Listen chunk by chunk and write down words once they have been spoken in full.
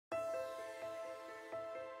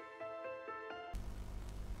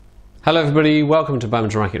Hello everybody, welcome to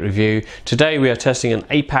Badminton Racket Review. Today we are testing an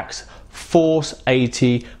Apacs Force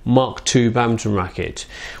 80 Mark II badminton racket.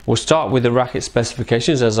 We'll start with the racket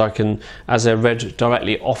specifications as they're read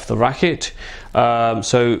directly off the racket.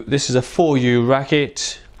 So this is a 4U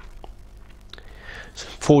racket,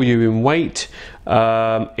 4U in weight.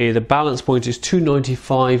 The balance point is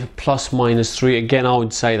 295 plus minus 3. Again, I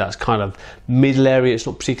would say that's kind of middle area. It's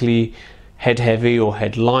not particularly head heavy or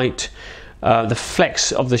head light. The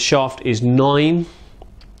flex of the shaft is 9,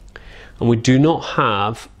 and we do not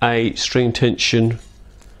have a string tension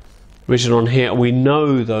written on here. We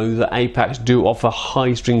know though that Apacs do offer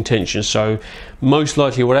high string tension, so most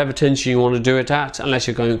likely whatever tension you want to do it at, unless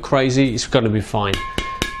you're going crazy, it's going to be fine.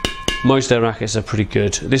 Most of their rackets are pretty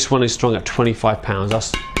good. This one is strung at 25 pounds.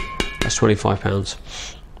 That's 25 pounds.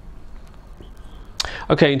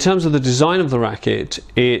 Okay, in terms of the design of the racket,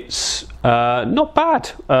 it's not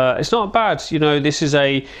bad. It's not bad. You know, this is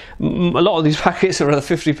a lot of these rackets are at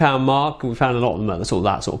the £50 mark. We found a lot of them at that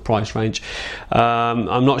sort of price range.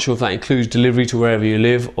 I'm not sure if that includes delivery to wherever you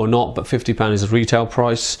live or not, but £50 is the retail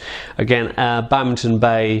price. Again, Badminton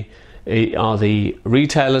Bay are the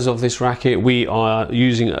retailers of this racket. We are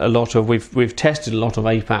using a lot of. We've tested a lot of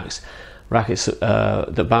Apacs rackets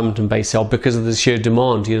that Badminton Bay sell because of the sheer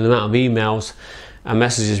demand. You know, the amount of emails and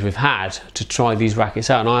messages we've had to try these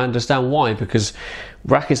rackets out, and I understand why, because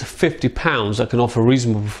rackets are £50 that can offer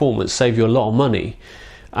reasonable performance, save you a lot of money,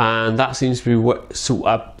 and that seems to be what a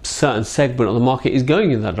certain segment of the market is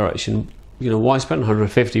going in that direction. You know, why spend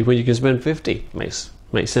 150 when you can spend 50? Makes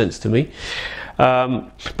sense to me.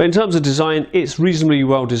 But in terms of design, it's reasonably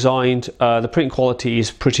well designed. The print quality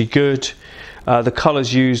is pretty good. The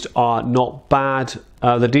colours used are not bad.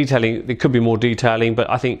 The detailing, there could be more detailing, but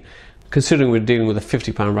I think considering we're dealing with a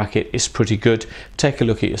 £50 racket, it's pretty good. Take a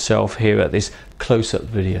look at yourself here at this close-up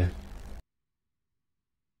video.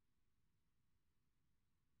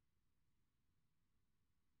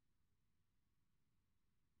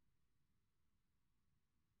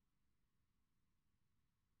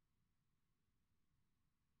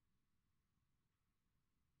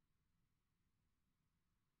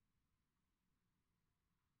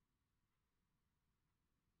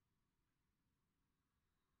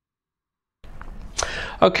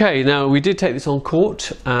 Okay, now we did take this on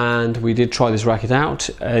court and we did try this racket out.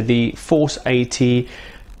 The Force 80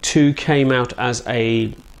 2 came out as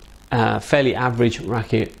a fairly average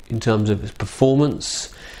racket in terms of its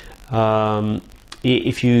performance.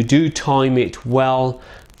 If you do time it well,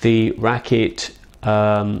 the racket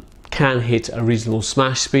can hit a reasonable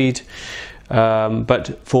smash speed,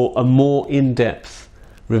 but for a more in-depth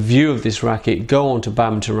review of this racket, go on to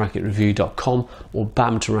badmintonracketreview.com or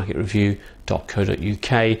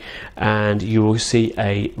badmintonracketreview.co.uk, and you will see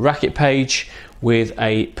a racket page with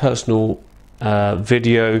a personal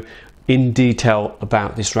video in detail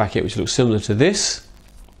about this racket, which looks similar to this.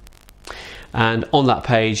 And on that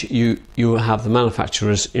page you will have the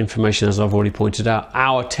manufacturer's information, as I've already pointed out,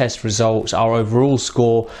 our test results, our overall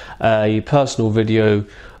score, a personal video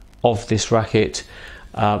of this racket,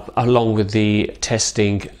 along with the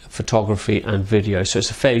testing, photography and video. So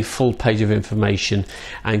it's a fairly full page of information,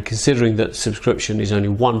 and considering that subscription is only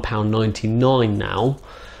 £1.99 now,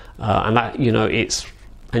 and that, you know, it's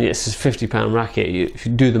a £50 racket, if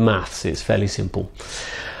you do the maths, it's fairly simple.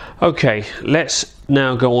 Okay, let's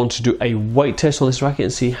now go on to do a weight test on this racket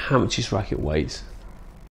and see how much this racket weighs.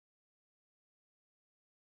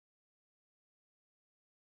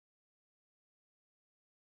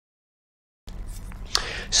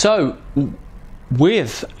 So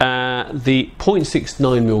with the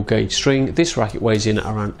 0.69mm gauge string, this racket weighs in at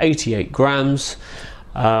around 88 grams.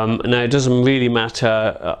 Now it doesn't really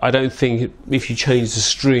matter. I don't think if you change the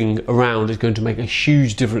string around it's going to make a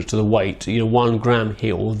huge difference to the weight, you know, 1 gram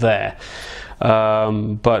here or there.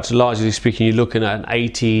 But largely speaking, you're looking at an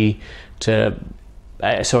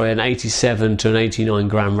 87 to an 89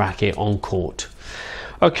 gram racket on court.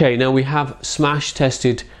 Okay, now we have smash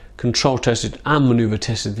tested, control tested and maneuver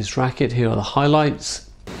tested this racket. Here are the highlights.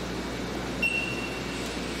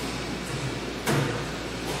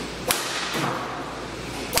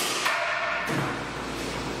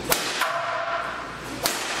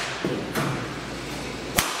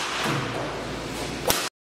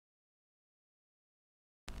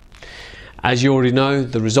 As you already know,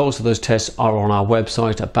 the results of those tests are on our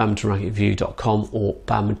website at badmintonracketreview.com or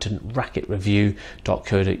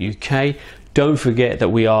badmintonracketreview.co.uk. Don't forget that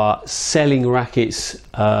we are selling rackets.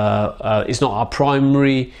 It's not our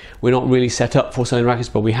primary, we're not really set up for selling rackets,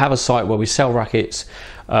 but we have a site where we sell rackets.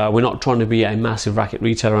 We're not trying to be a massive racket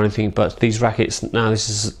retailer or anything, but these rackets now, this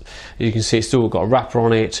is, you can see it's still got a wrapper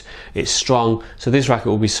on it, it's strung. So this racket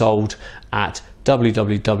will be sold at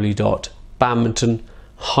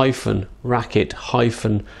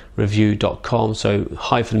www.badminton-racket-review.com. So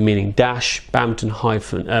hyphen meaning dash,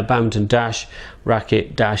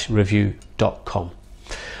 badminton-racket-review.com.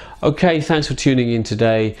 Okay, thanks for tuning in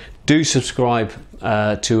today. Do subscribe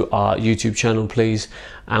to our YouTube channel, please,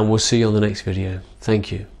 and we'll see you on the next video.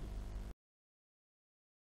 Thank you.